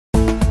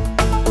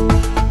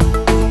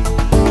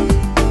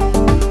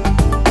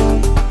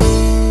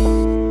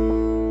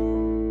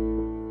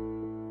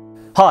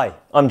Hi,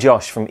 I'm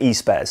Josh from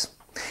eSpares.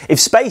 If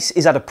space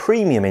is at a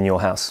premium in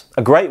your house,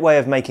 a great way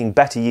of making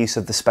better use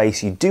of the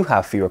space you do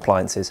have for your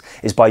appliances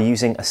is by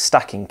using a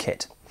stacking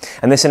kit.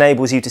 And this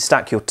enables you to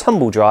stack your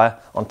tumble dryer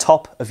on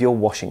top of your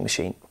washing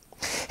machine.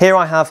 Here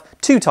I have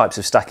two types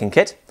of stacking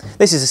kit.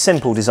 This is a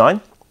simple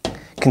design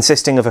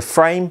consisting of a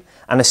frame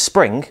and a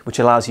spring which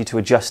allows you to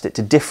adjust it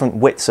to different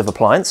widths of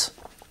appliance,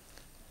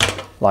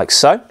 like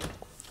so.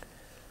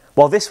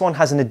 While this one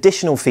has an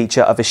additional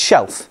feature of a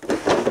shelf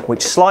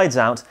which slides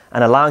out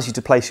and allows you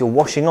to place your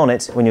washing on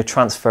it when you're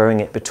transferring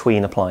it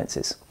between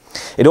appliances.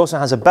 It also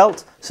has a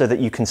belt so that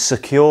you can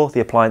secure the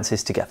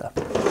appliances together.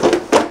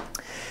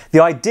 The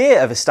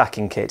idea of a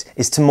stacking kit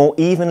is to more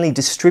evenly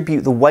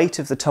distribute the weight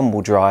of the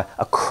tumble dryer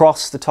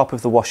across the top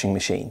of the washing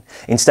machine,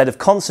 instead of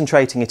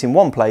concentrating it in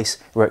one place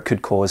where it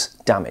could cause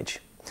damage.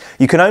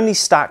 You can only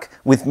stack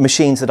with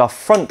machines that are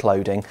front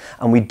loading,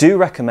 and we do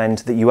recommend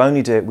that you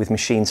only do it with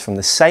machines from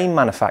the same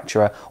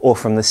manufacturer or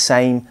from the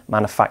same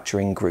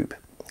manufacturing group.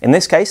 In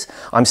this case,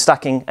 I'm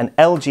stacking an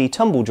LG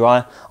tumble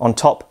dryer on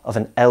top of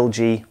an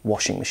LG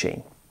washing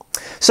machine.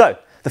 So,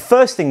 the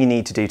first thing you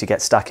need to do to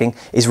get stacking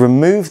is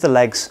remove the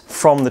legs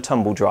from the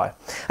tumble dryer,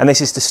 and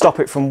this is to stop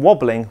it from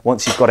wobbling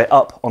once you've got it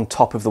up on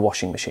top of the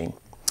washing machine.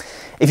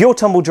 If your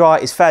tumble dryer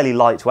is fairly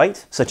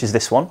lightweight, such as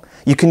this one,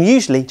 you can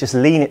usually just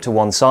lean it to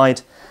one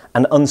side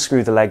and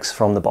unscrew the legs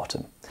from the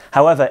bottom.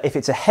 However, if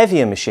it's a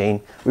heavier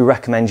machine, we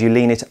recommend you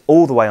lean it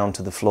all the way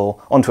onto the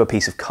floor, onto a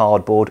piece of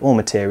cardboard or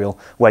material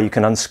where you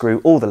can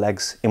unscrew all the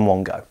legs in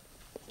one go.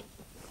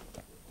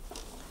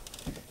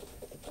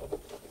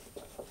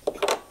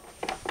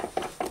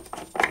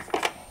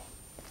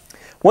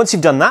 Once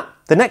you've done that,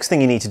 the next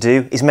thing you need to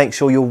do is make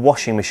sure your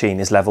washing machine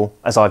is level,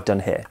 as I've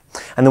done here.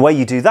 And the way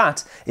you do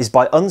that is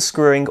by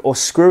unscrewing or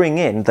screwing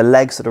in the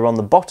legs that are on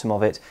the bottom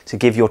of it to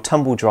give your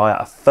tumble dryer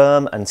a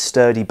firm and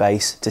sturdy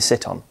base to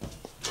sit on.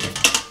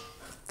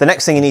 The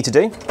next thing you need to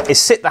do is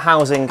sit the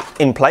housing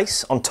in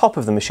place on top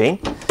of the machine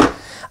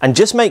and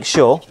just make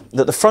sure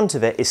that the front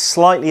of it is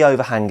slightly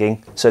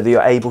overhanging so that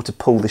you're able to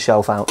pull the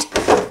shelf out,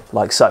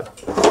 like so.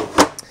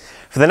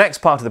 For the next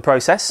part of the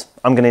process,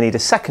 I'm going to need a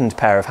second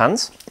pair of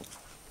hands,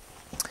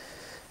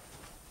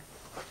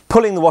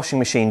 pulling the washing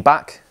machine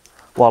back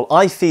while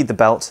I feed the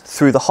belt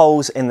through the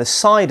holes in the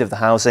side of the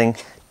housing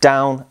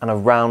down and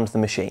around the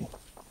machine.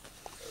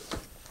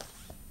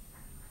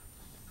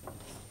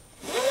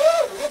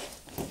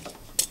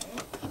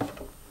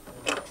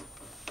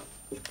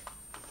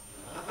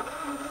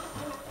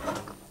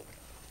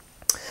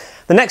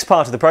 The next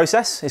part of the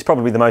process is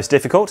probably the most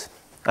difficult,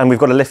 and we've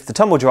got to lift the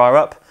tumble dryer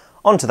up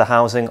onto the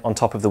housing on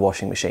top of the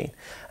washing machine.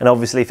 And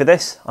obviously for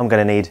this, I'm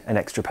going to need an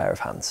extra pair of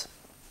hands.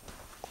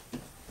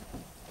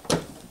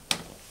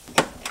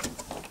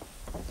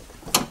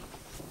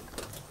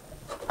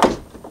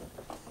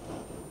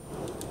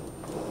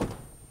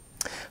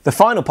 The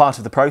final part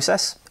of the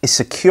process is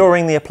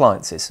securing the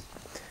appliances.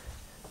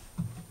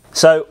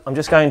 So I'm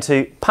just going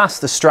to pass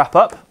the strap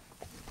up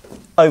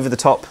over the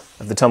top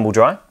of the tumble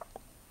dryer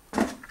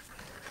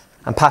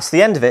and pass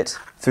the end of it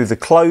through the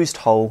closed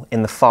hole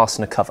in the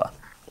fastener cover,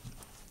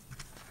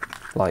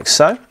 like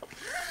so,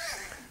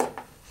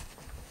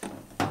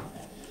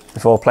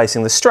 before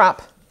placing the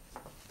strap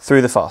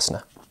through the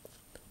fastener.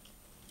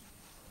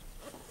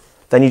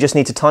 Then you just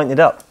need to tighten it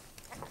up.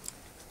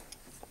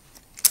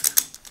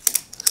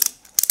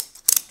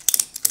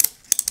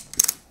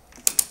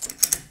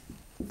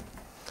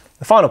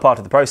 The final part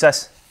of the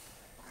process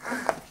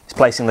is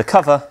placing the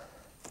cover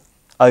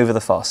over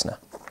the fastener.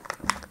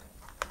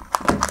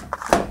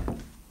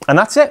 And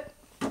that's it.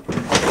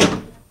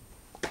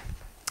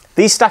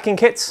 These stacking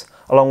kits,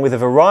 along with a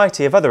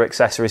variety of other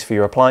accessories for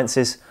your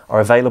appliances,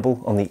 are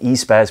available on the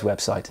eSpares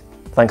website.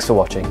 Thanks for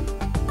watching.